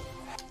it.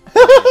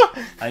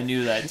 I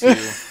knew that too.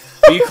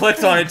 But you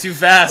clicked on it too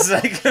fast.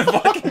 I couldn't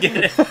fucking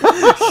get it.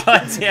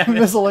 God damn it.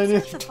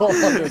 Miscellaneous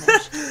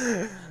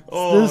 1200.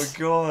 Oh This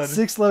god.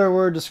 6-letter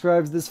word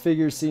describes this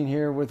figure seen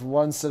here with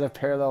one set of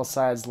parallel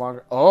sides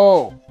longer.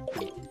 Oh!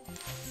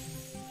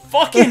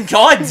 Fucking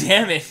god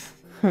damn it.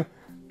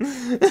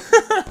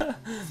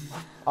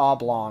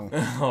 Oblong.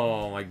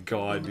 Oh my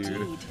god, dude.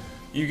 Indeed.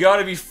 You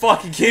gotta be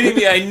fucking kidding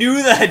me. I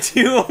knew that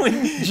too.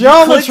 When you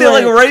Geometry. clicked it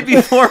like right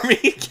before me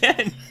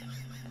again.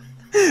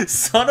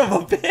 Son of a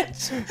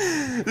bitch.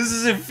 This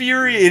is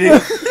infuriating.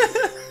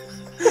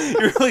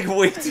 You're like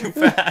way too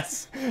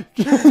fast.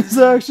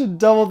 Transaction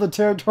doubled the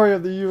territory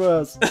of the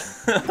U.S.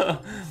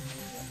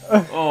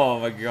 Oh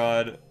my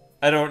god.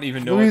 I don't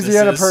even know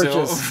Louisiana what this is,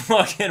 Purchase. so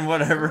fucking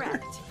whatever.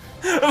 Correct.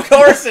 Of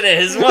course it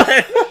is. What?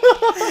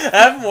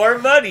 Have more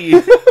money.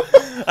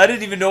 I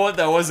didn't even know what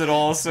that was at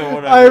all, so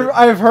whatever.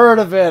 I've heard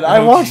of it. I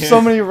watch Okay.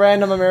 so many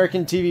random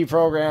American TV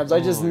programs.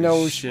 I just Holy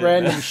know shit.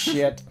 random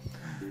shit.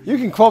 You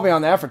can quote me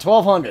on that for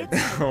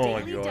 $1,200. Oh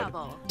my Daily god.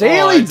 double.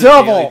 Daily it's a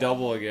double. Daily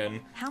double again.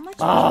 How much?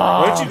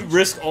 Why don't you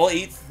risk all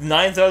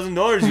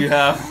 $9,000 you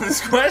have on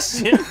this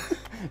question?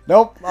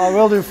 Nope, I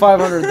will do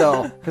 500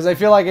 though, because I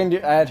feel like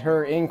at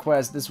her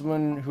inquest, this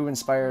woman who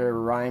inspired her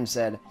rhyme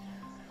said,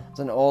 "It's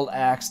an old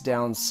axe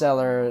down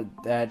cellar.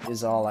 That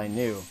is all I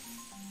knew."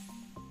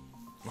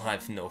 I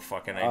have no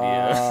fucking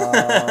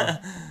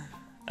idea.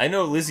 I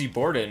know Lizzie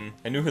Borden.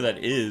 I knew who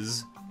that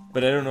is,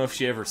 but I don't know if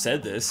she ever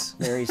said this.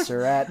 Mary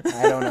Surratt.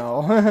 I don't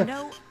know.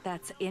 No,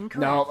 that's incorrect.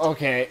 No,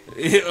 okay.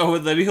 Oh,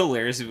 would that be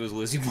hilarious if it was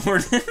Lizzie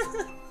Borden?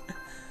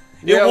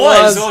 Yeah, It it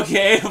was, was.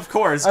 okay, of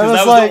course, I because was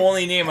that was like- the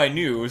only name I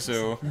knew,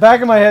 so...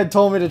 Back of my head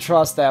told me to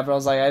trust that, but I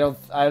was like, I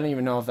don't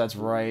even know if that's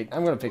right.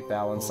 I'm gonna pick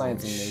that one.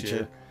 Science and shit.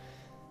 nature.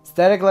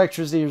 Static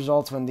electricity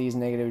results when these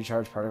negatively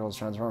charged particles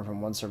transform from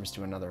one surface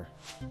to another.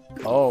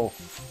 Oh.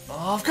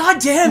 Oh, god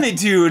damn it,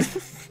 dude!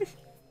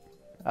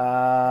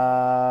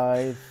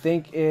 I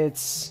think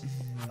it's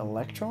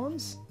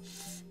electrons?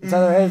 It's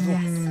either I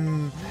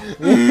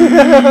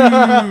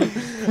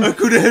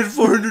could have had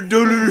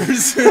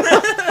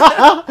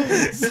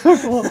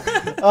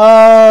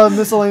 $400.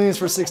 miscellaneous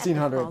for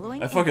 1600.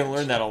 Following I fucking image.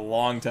 learned that a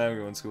long time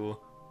ago in school.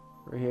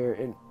 We're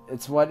here.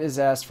 It's what is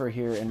asked for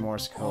here in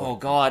Morse code. Oh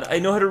god, I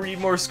know how to read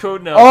Morse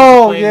code now.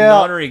 Oh, playing yeah.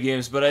 non-array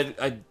games, but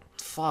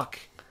fuck.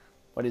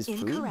 What is food?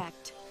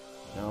 Incorrect.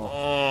 No.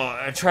 Oh,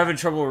 I'm having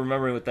trouble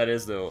remembering what that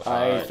is, though.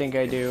 I think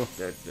I do.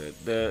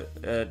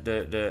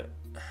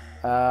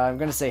 I'm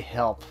gonna say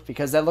help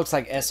because that looks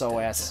like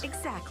SOS.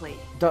 Exactly.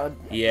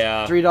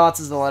 Yeah. 3 dots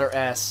is the letter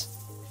S.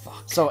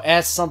 So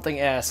S something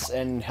S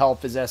and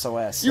help is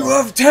SOS. You so-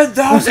 have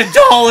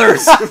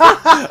 $10,000!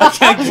 I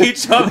can't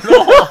catch up at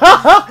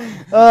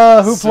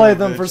all. Who So played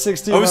them bitch. for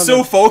 1600? I was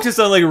so focused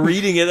on like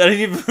reading it that I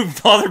didn't even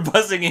bother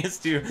buzzing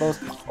against you.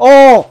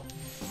 Oh!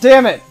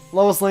 Damn it!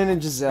 Lois Lane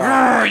and Giselle.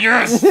 Ah,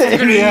 yes! Fucking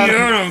Amy Yeah.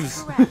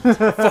 Adams! Correct.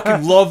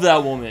 Fucking love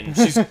that woman.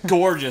 She's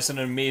gorgeous and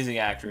an amazing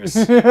actress.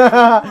 You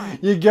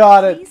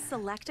got it. Please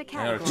select a I gotta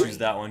category. choose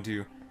that one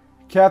too.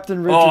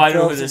 Captain Richard Oh, I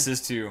know who Phelps this and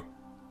is too.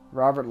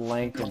 Robert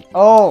Langton.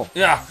 Oh!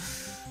 Yeah.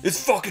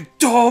 It's fucking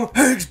Tom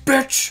Hanks,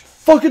 bitch!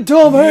 Fucking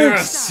Tom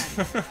Hanks!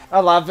 Yes! I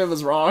laughed if it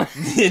was wrong.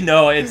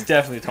 No, it's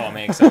definitely Tom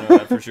Hanks. I know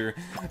that for sure.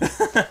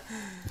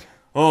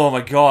 Oh my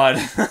god.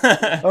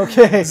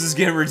 Okay. This is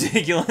getting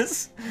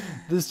ridiculous.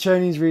 This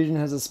Chinese region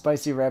has a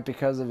spicy rap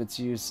because of its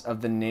use of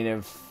the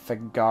native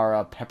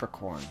Figara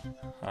peppercorn.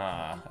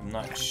 I'm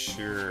not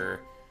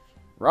sure.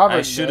 Robert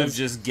I should have does.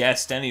 just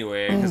guessed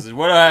anyway, because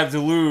what do I have to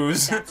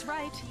lose? That's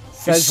right.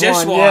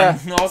 Szechuan,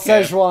 Szechuan, yeah.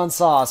 okay. Szechuan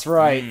sauce,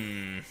 right.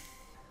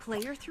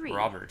 Player 3.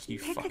 Robert, you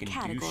Pick fucking a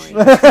category.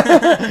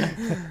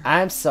 douche.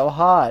 I'm so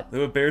hot.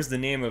 Though it bears the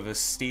name of a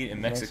state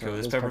in Mexico, Mexico,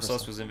 this this pepper pepper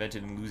sauce sauce. was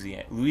invented in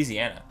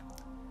Louisiana.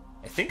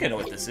 I think I know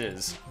what this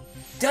is.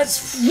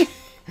 That's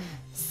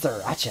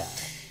Sriracha.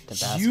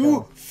 Tabasco.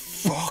 you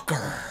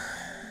fucker.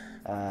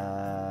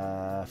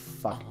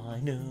 Fuck. I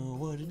know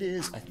what it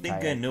is. I think I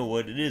Tired. know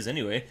what it is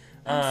anyway.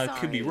 I'm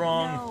Could be sorry,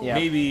 wrong. no. Yeah.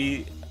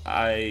 Maybe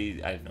I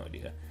have no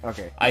idea.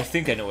 Okay. I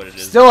think I know what it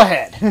is. Still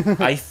ahead.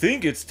 I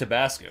think it's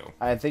Tabasco.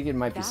 I think it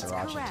might be That's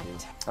sriracha correct. too.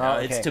 It's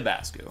okay.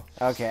 Tabasco.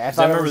 Okay, I 'Cause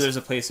thought I it remember was... there's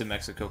a place in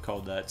Mexico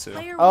called that. So.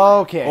 Player 1.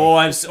 Okay. Oh,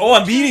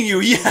 I'm beating you.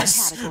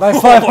 Yes. By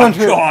Oh my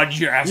 500. god,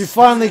 yes. You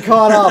finally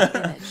caught up.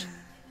 Image.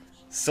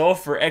 Solve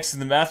for X in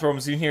the math problem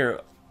seen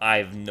here. I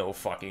have no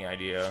fucking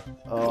idea.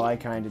 Oh, I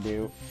kind of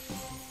do.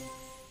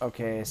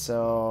 Okay,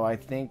 so I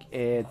think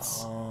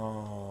it's...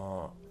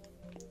 Oh.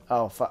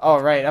 Oh,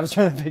 right. I was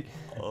trying to think...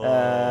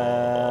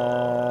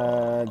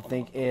 I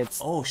think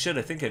it's... Oh shit,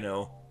 I think I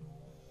know.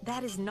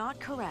 That is not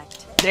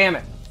correct. Damn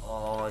it.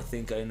 Oh, I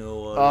think I know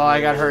what Oh,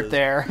 I got hurt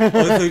there. I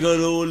think I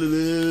know what it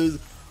is.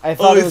 I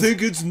thought it I was...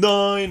 think it's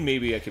 9.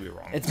 Maybe I could be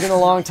wrong. It's been a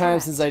long time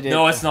since I did.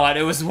 No, it's not.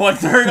 It was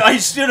 1/3. I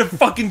should have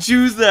fucking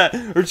chose that.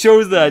 Or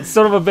chose that.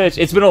 Son of a bitch.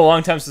 It's been a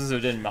long time since I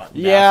did math.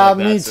 Yeah, like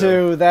that, me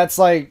so- too. That's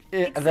like...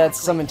 that's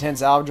some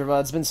intense algebra.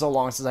 It's been so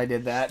long since I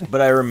did that.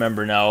 But I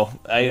remember now.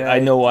 Yeah. I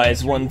know why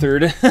it's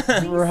 1/3.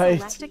 Please Right.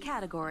 select a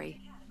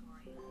category.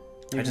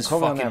 You I can just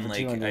quote me on that fucking for like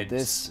 200. I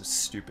This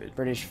just stupid.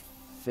 British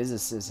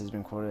physicist has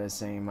been quoted as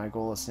saying, "My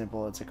goal is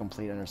simple. It's a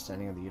complete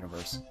understanding of the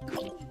universe."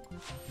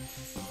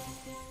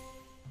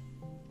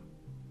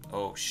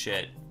 Oh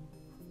shit.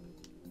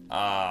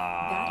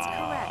 That's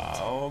correct.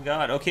 Oh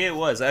god. Okay, it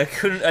was. I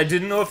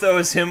didn't know if that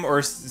was him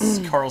or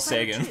Carl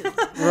Sagan.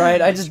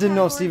 Right. I just didn't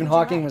know if Stephen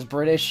Hawking was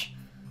British.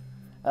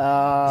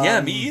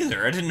 Yeah, me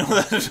either. I didn't know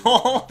that at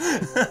all.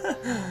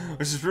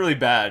 Which is really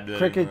bad.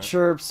 Cricket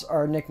chirps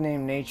are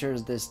nicknamed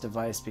Nature's this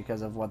device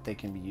because of what they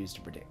can be used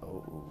to predict.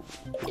 Oh.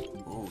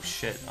 Oh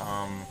shit.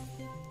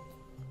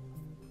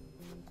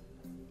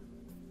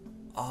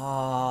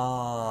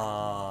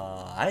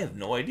 I have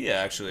no idea,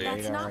 actually. That's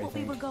Radar, not I what we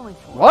think. were going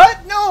for.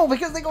 What? No,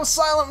 because they go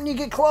silent when you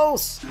get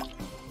close.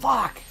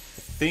 Fuck.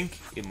 I think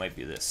it might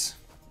be this.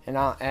 And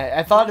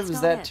I thought it That's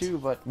was not that it. too,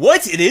 but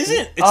What? It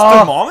isn't? It's Oh.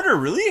 thermometer,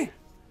 really?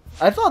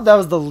 I thought that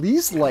was the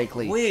least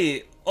likely.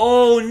 Wait.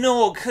 Oh,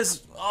 no,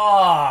 because...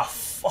 Ah,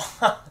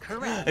 fuck.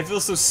 Correct. I feel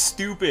so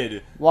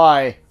stupid.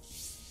 Why?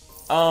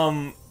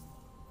 I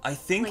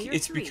think Player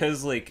it's 3.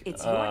 because, like,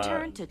 It's your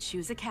turn to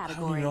choose a I don't even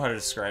category. know how to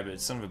describe it.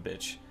 Son of a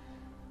bitch.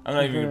 I'm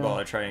not even gonna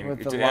bother trying.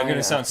 With the I'm line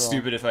gonna sound after all.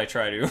 stupid if I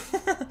try to.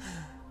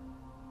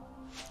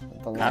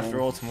 The line. After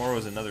all, tomorrow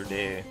is another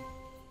day.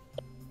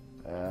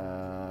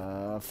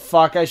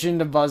 Fuck, I shouldn't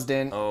have buzzed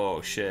in.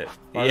 Oh, shit.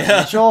 Yeah.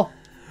 Artificial?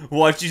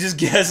 What? You just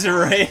guessed it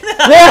right?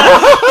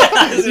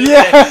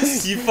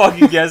 Yes! You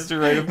fucking guessed it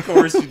right. Of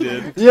course you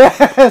did.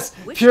 Yes!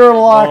 Which Pure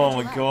one? luck.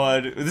 Oh my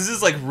god. This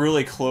is like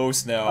really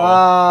close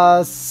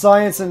now.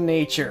 Science and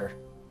nature.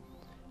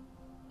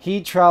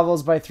 Heat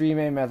travels by 3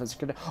 main methods.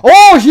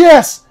 Oh,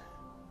 yes!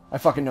 I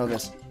fucking know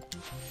this.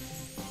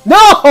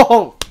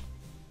 No!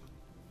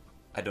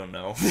 I don't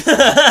know.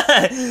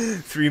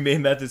 3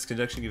 main methods: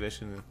 conduction,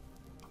 convection.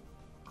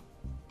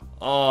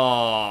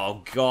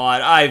 Oh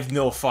god, I have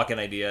no fucking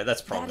idea.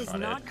 That's That probably is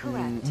not not it.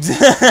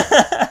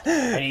 correct.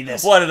 I need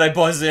this. Why did I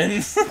buzz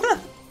in?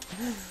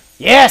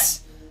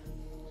 Yes!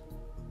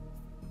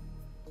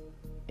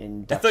 I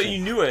Induction. thought you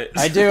knew it.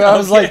 I do. I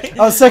was Okay. like,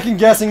 I was second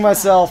guessing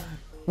myself.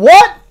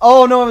 What?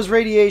 Oh no, it was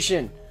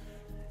radiation.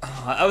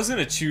 I was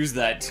gonna choose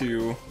that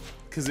too,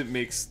 because it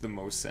makes the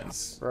most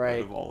sense Right.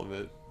 out of all of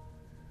it.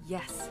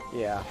 Yes.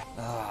 Yeah.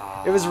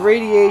 It was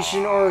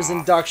radiation or it was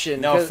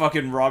induction. Now 'cause-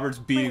 fucking Robert's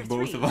beating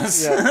Player both three. of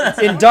us. yeah.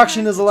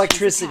 Induction is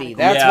electricity.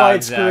 That's Yeah, why it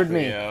exactly, screwed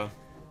me. Yeah.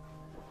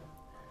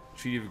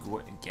 Treaty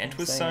of Ghent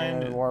was Saying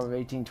in signed. the War of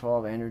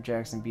 1812, Andrew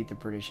Jackson beat the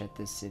British at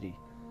this city.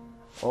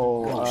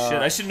 Oh, Oh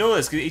shit! I should know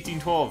this because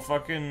 1812.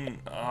 Fucking.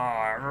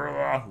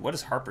 What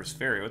is Harper's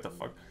Ferry? What the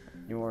fuck?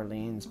 New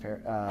Orleans,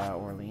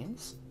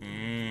 Orleans?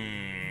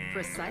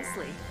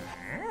 Precisely.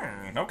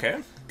 Okay.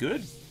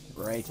 Good.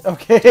 Right.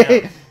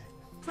 Okay.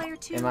 Player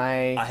 2. Am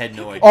I? I had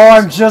no idea. Oh,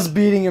 I'm just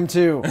beating him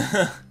too.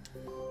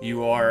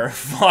 You are.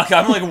 Fuck.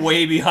 I'm like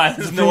way behind.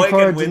 There's no way I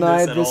Supreme can Court win denied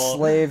this at this all.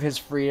 slave his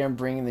freedom,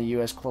 bringing the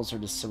U.S. closer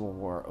to civil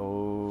war.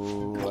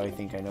 Oh, I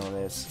think I know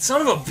this.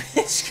 Son of a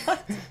bitch. God.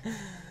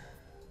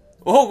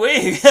 Oh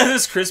wait,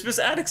 there's Crispus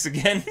Attucks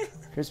again.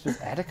 Crispus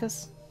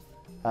Attucus?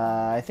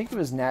 I think it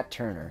was Nat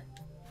Turner.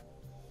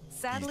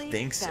 Sadly, You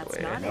think so? that's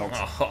Eh?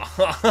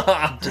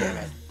 not it. Damn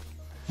it.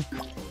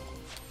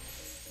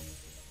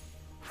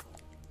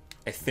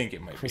 I think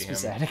it might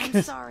Crispus be him. I'm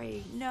Attucus.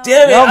 sorry. No.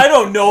 Damn it! No. I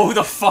don't know who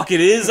the fuck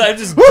it is. I'm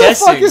just Who the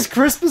guessing. fuck is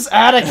Crispus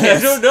Attucus? I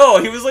don't know.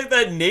 He was like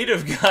that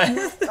native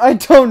guy. I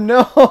don't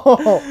know.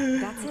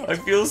 That's it. I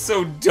feel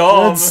so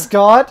dumb. Dred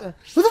Scott?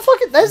 Who the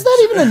fuck is... That's not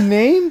even a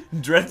name?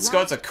 Dred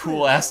Scott's a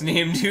cool ass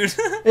name, dude.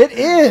 It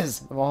is!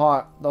 The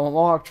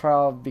Mohawk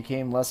trial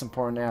became less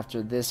important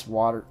after this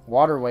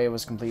waterway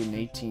was completed in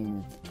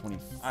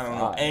 1825. I don't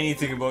know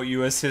anything about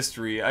U.S.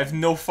 history. I have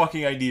no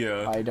fucking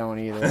idea. I don't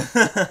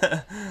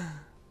either.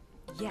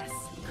 Yes.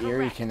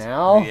 Erie Correct.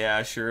 Canal?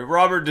 Yeah, sure.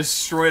 Robert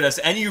destroyed us,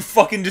 and you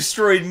fucking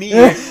destroyed me.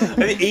 I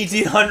think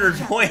 1,800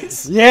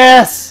 points.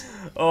 Yes!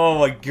 Oh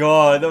my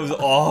god, that was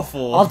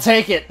awful. I'll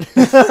take it.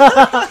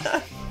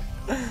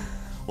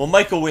 Well,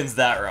 Michael wins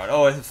that round.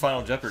 Oh, it's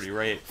Final Jeopardy,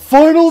 right?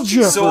 Final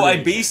Jeopardy. So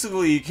I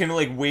basically can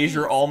like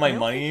wager all my No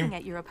money peeking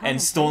at your and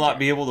opponent's still not wager.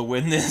 be able to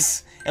win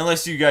this,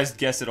 unless you guys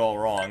guess it all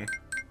wrong.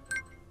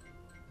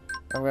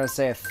 I'm gonna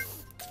say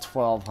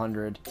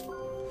 1,200.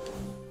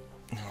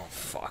 Oh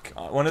fuck!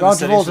 One of John the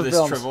settings for Travolta this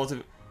films.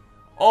 Travolta.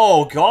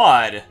 Oh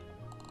god!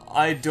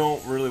 I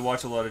don't really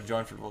watch a lot of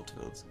John Travolta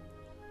films.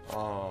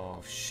 Oh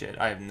shit!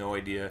 I have no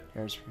idea.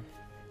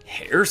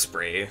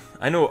 Hairspray.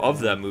 I know of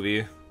that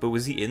movie, but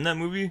was he in that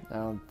movie? I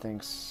don't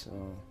think so.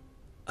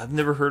 I've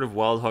never heard of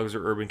Wild Hogs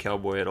or Urban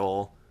Cowboy at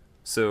all,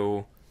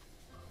 so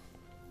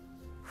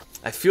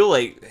I feel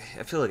like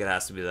it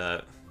has to be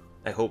that.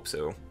 I hope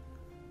so.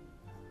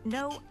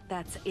 No,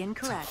 that's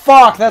incorrect.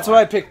 Fuck, that's what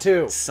I picked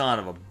too. Son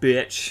of a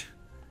bitch.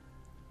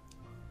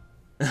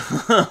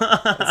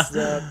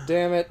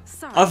 Damn it.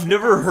 Sorry, I've but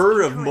never that's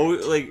heard of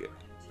incorrect.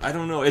 I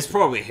don't know. It's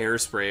probably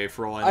Hairspray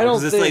for all I know. I don't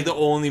Because it's like think- the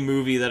only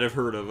movie that I've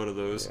heard of out of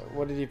those.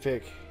 What did he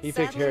pick? He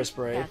picked Sadly,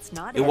 Hairspray. That's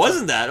not It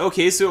wasn't that.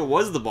 Okay, so it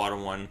was the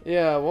bottom one.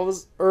 Yeah, what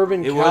was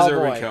Urban It Cowboy? was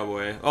Urban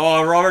Cowboy.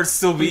 Oh, Robert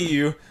still beat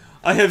you.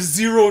 I have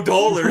 $0.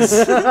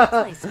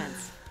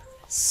 Placements.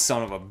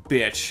 Son of a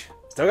bitch.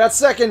 Still got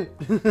second.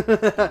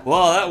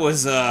 Well, that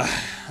was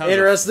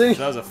Interesting.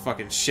 That was a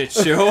fucking shit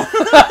show.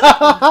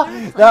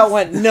 That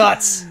went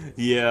nuts.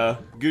 Yeah,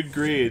 good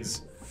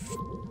grades.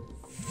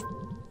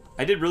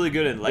 I did really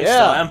good in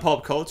lifestyle Yeah. and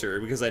pop culture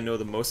because I know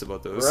the most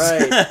about those.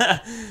 Right.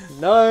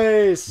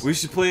 Nice. We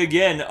should play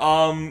again.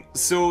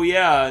 So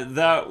yeah,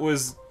 that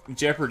was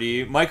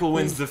Jeopardy. Michael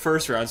wins the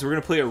first round, so we're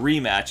gonna play a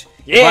rematch.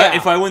 Yeah.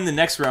 If I win the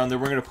next round,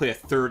 then we're gonna play a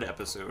third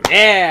episode.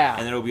 Yeah.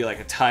 And then it'll be like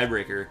a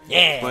tiebreaker.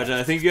 Yeah. But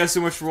thank you guys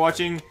so much for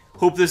watching.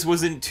 Hope this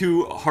wasn't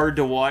too hard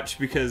to watch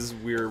because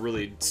we're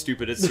really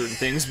stupid at certain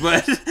things,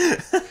 but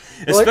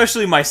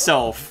especially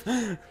myself.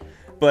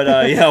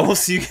 But yeah, we'll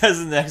see you guys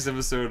in the next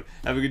episode.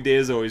 Have a good day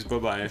as always.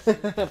 Bye-bye.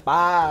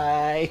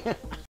 Bye.